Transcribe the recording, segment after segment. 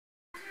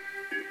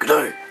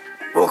Hello,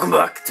 welcome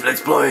back to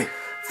Let's Play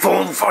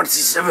Final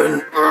Fantasy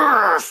VII.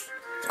 Let's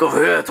go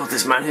over here. I thought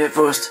this man here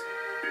first.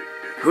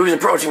 Who's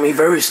approaching me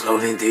very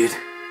slowly indeed.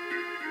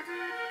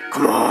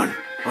 Come on.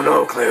 Oh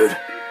no, Cloud.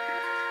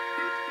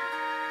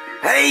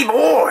 Hey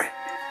boy!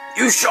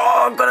 You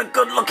sure got a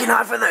good looking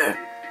heifer there.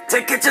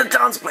 Take it to the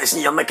dance place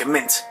and you'll make a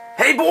mint.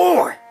 Hey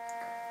boy!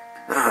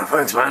 Ah,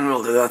 thanks man,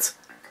 we'll do that.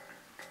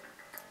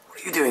 What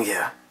are you doing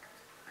here?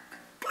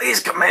 Please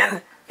come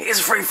in. Here's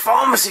a free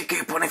pharmacy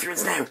coupon if you're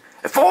in now.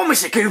 A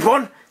pharmacy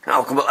coupon?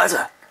 I'll come back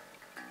later.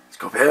 Let's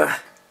go up here.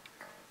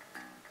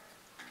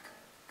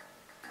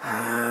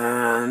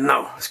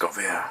 No, let's go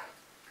over here.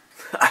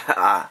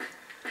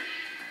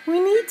 We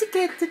need to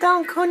get to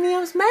Don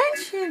Corneo's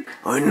mansion.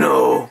 I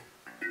know.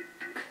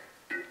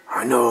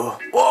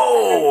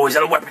 Whoa, is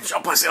that a weapon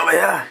shop I see over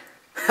here?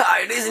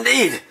 It is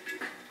indeed.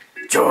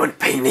 Giant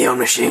pink neon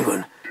machine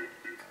gun.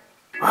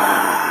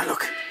 Ah,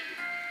 look.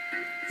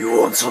 You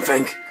want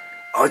something?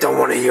 I don't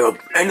want to hear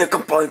any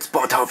complaints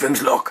about how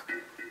things look.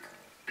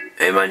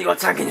 Hey man, you got a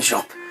tank in your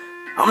shop.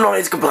 I'm not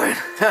here to complain.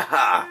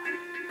 Haha.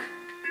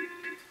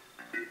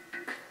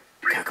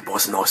 Okay, I can buy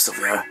some nice stuff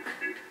here.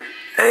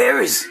 Hey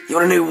Ares, you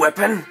want a new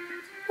weapon?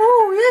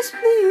 Oh, yes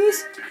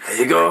please. There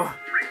you go.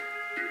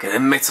 Get a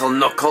metal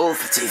knuckle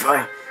for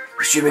Tifa,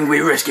 assuming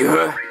we rescue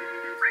her.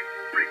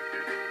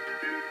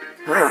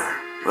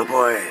 Oh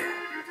boy.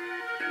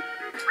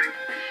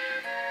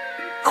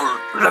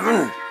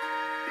 11.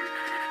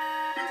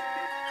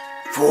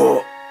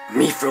 4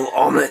 mithril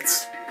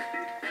omelets.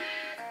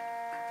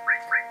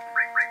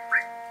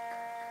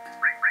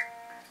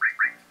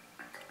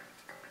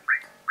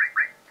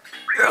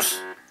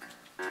 Yes.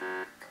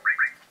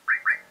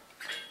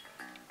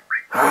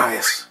 Ah,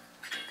 yes.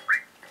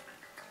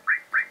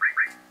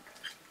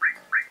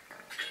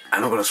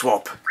 And I'm gonna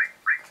swap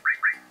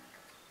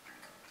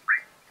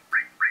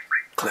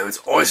Cloud's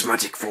Ice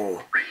Magic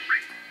for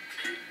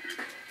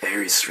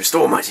Ares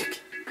Restore Magic.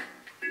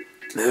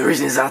 Now the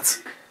reason is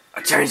that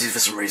I changed it for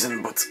some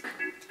reason, but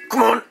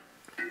come on!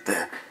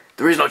 The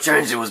reason I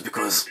changed it was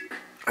because,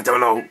 I don't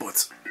know,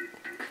 but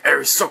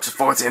Ares sucks at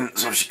fighting,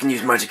 so she can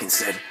use magic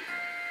instead.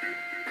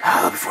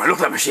 Before I look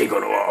at that machine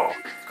gun, whoa,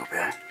 let's go up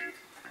here.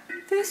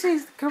 This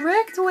is the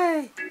correct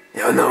way.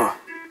 Yeah, I know.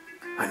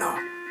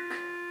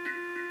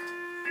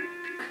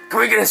 Can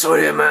we get inside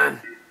here,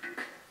 man?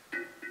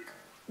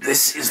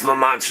 This is the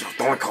mansion of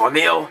Don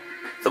Corneo,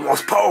 the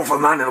most powerful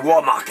man in the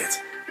war market.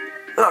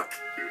 Look,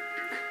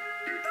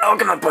 how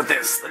can I put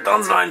this? The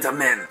Don's lying to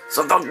men,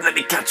 so don't let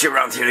me catch you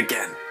around here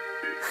again.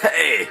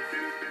 Hey,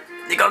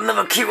 you got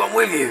another cute one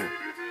with you.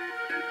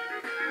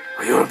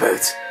 What are you on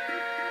about?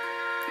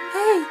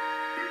 Hey,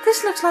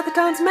 this looks like the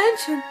Don's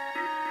mansion.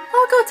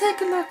 I'll go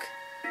take a look.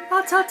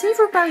 I'll tell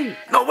Tifa about you.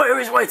 No,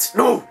 wait.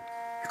 No,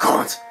 you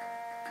can't.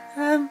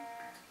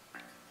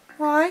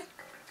 Why?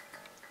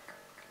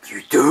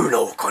 You do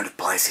know what kind of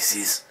place this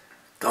is,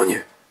 don't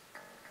you?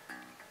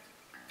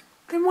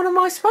 Then what am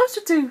I supposed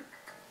to do?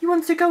 You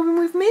want to go in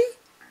with me?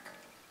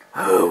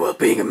 Oh, well,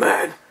 being a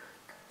man,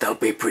 that'll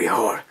be pretty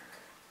hard.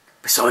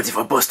 Besides, if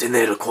I bust in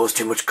there, it'll cause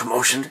too much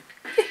commotion.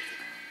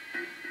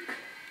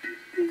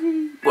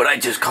 But I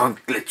just can't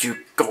let you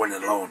go in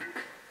alone.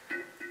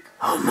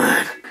 Oh,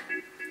 man.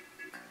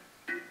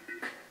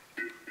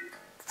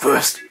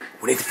 First,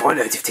 we need to find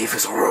out if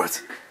Tifa's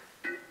alright.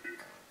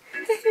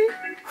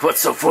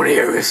 What's so funny,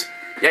 Ares?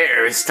 Yeah,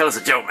 Ares, tell us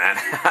a joke, man.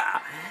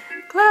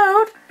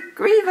 Cloud,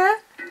 Griever,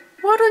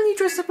 why don't you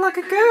dress up like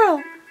a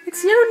girl?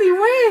 It's the only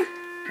way.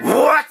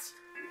 What?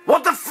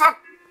 What the fuck?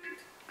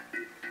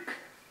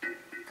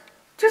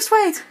 Just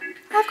wait.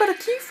 I've got a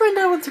cute friend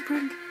I want to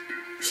bring.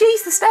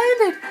 She's the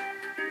standard.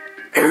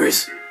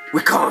 Ares,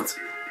 we can't.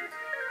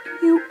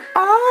 You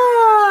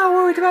are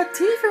worried about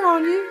Tifa,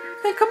 aren't you?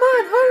 Then come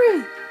on,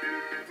 hurry.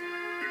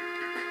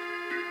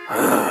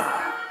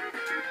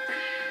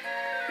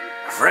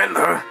 A friend,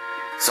 huh?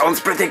 Sounds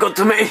pretty good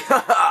to me.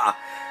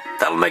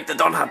 That'll make the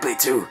Don happy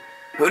too.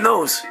 Who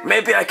knows?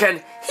 Maybe I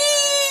can hee.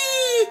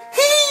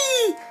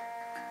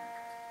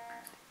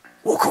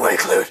 Walk away,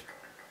 Cloud.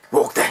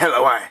 Walk the hell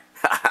away.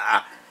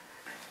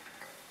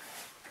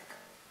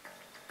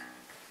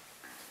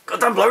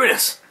 Goddamn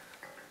blurriness.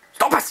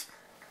 Stop it.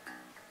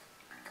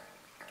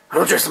 I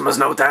don't trust him as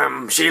no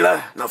damn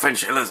Sheila. No offense,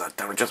 Sheila. I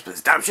don't trust him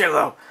as damn Sheila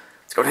though.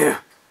 Let's go in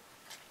here.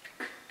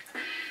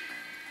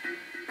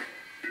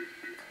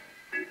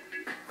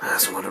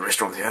 Some other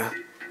restaurant here.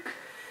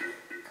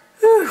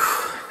 Whew.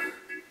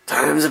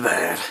 Times are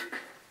bad.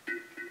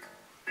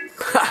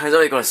 I was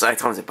only going to say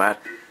times are bad.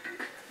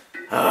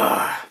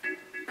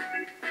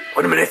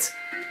 Wait a minute.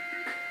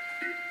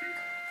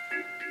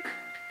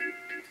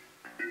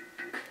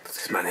 What's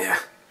this man here?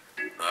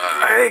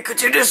 Hey,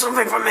 could you do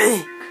something for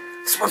me?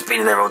 Someone's been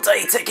in there all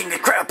day taking a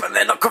crap and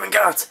they're not coming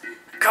out.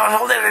 I can't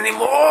hold it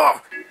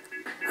anymore.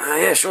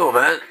 Yeah, sure,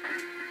 man.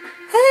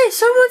 Hey,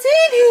 someone's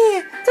in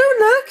here. Don't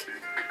look.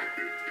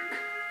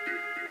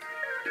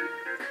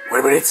 Wait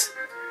a minute.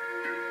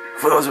 I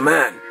thought that was a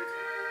man.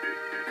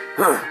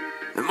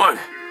 Never mind.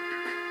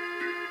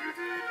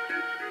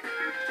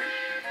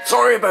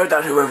 Sorry about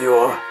that, whoever you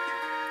are.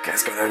 Okay,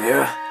 let's go down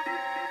here.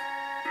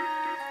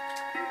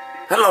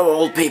 Hello,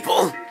 old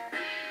people.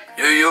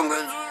 You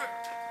young'uns.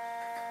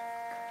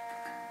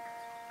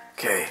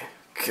 Okay.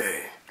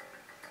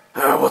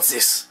 What's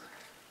this?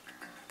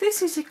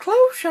 This is a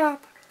clothes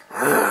shop.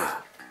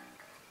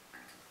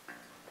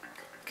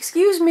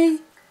 Excuse me,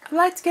 I'd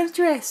like to get a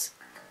dress.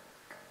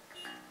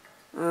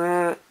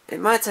 It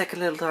might take a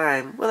little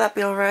time. Will that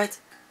be alright?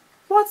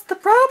 What's the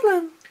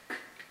problem?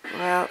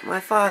 Well,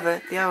 my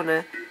father, the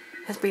owner,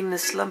 has been in a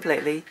slump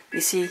lately.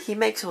 You see, he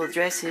makes all the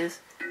dresses.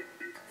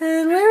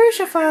 And where is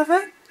your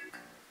father?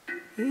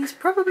 He's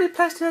probably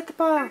plastered at the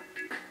bar.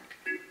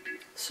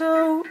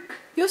 So,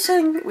 you're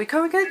saying we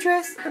can't get a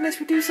dress unless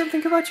we do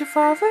something about your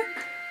father?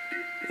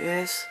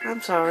 Yes,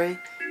 I'm sorry.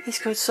 He's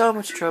got so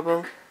much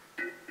trouble.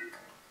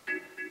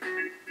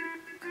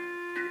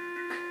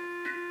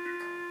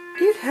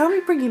 You'd help me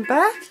bring him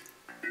back?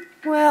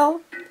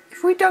 Well,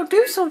 if we don't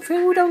do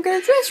something, we don't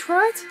get a dress,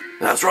 right?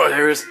 That's right,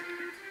 Harris.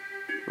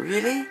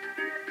 Really?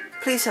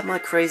 Please help my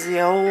crazy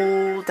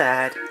old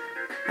dad.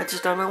 I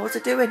just don't know what to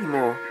do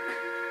anymore.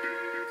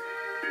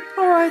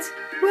 Alright,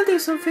 we'll do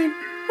something.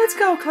 Let's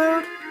go,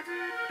 Cloud.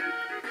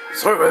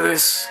 Sorry about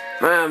this,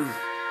 ma'am.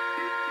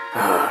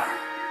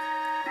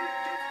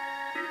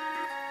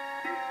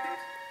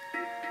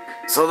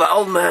 So the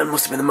old man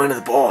must have been the man of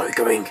the bar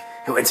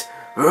who went,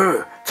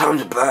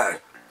 times are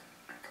bad.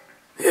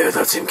 Yeah,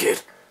 that's him,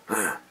 kid.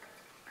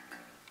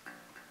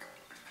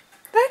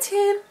 That's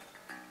him.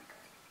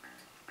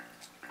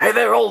 Hey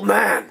there, old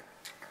man.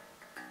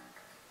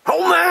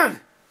 Old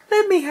man!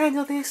 Let me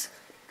handle this.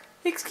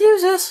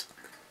 Excuse us.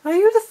 Are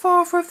you the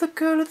father of the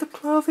girl at the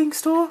clothing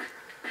store?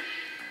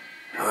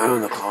 I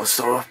own the clothes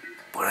store,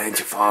 but I ain't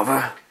your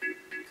father.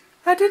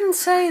 I didn't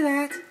say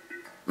that.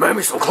 Make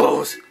me some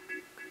clothes.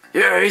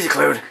 Yeah, easy,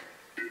 Cloud.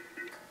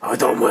 I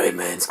don't wear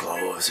men's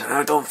clothes, and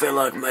I don't feel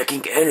like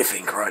making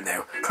anything right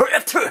now. Hurry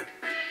up to it!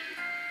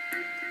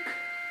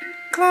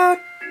 Cloud,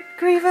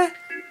 Griever,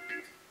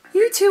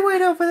 you two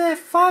wait over there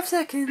for 5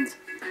 seconds.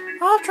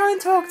 I'll try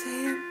and talk to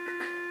him.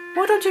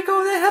 Why don't you go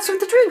over there and have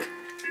something to drink?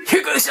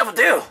 You got yourself a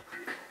deal!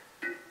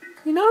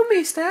 You know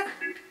Mister,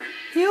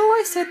 he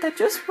always said that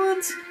just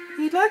once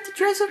he'd like to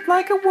dress up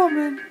like a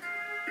woman.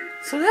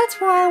 So that's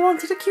why I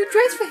wanted a cute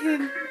dress for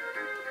him.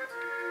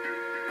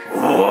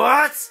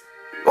 What?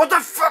 What the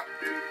fuck?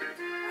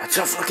 A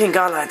tough looking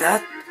guy like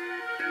that?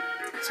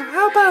 So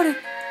how about it?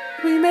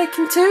 Will you make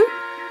him two?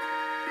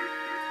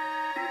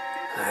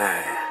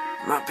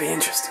 Might be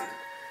interesting.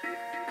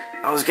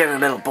 I was getting a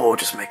little bored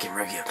just making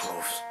regular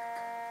clothes.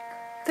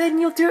 Then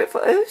you'll do it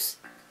for us?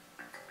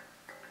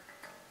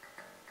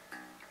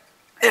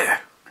 Yeah,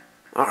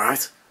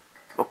 alright.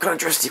 What kind of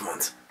dress do you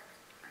want?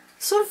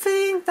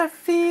 Something that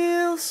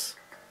feels...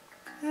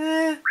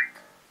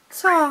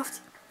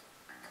 soft.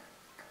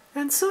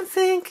 And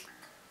something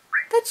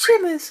that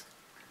shimmers.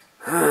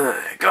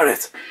 Got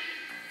it.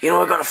 You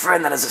know, I got a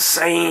friend that has the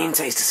same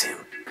taste as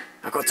him.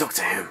 I got to talk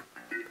to him.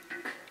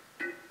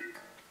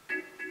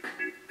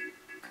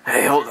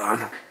 Hey, hold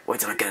on. Wait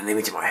till I get an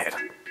image in my head.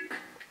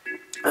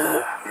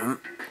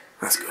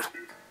 That's good.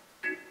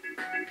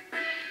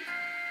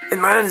 Hey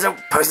man, is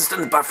that person still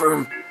in the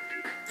bathroom?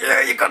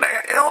 Yeah, you gotta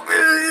help me.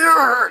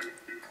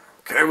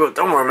 Okay, well,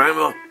 don't worry, man.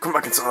 We'll come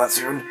back and solve that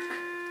soon.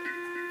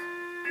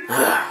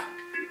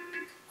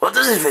 Well,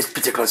 this is this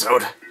particular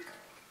episode.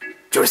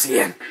 Join us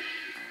again.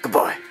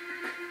 Goodbye.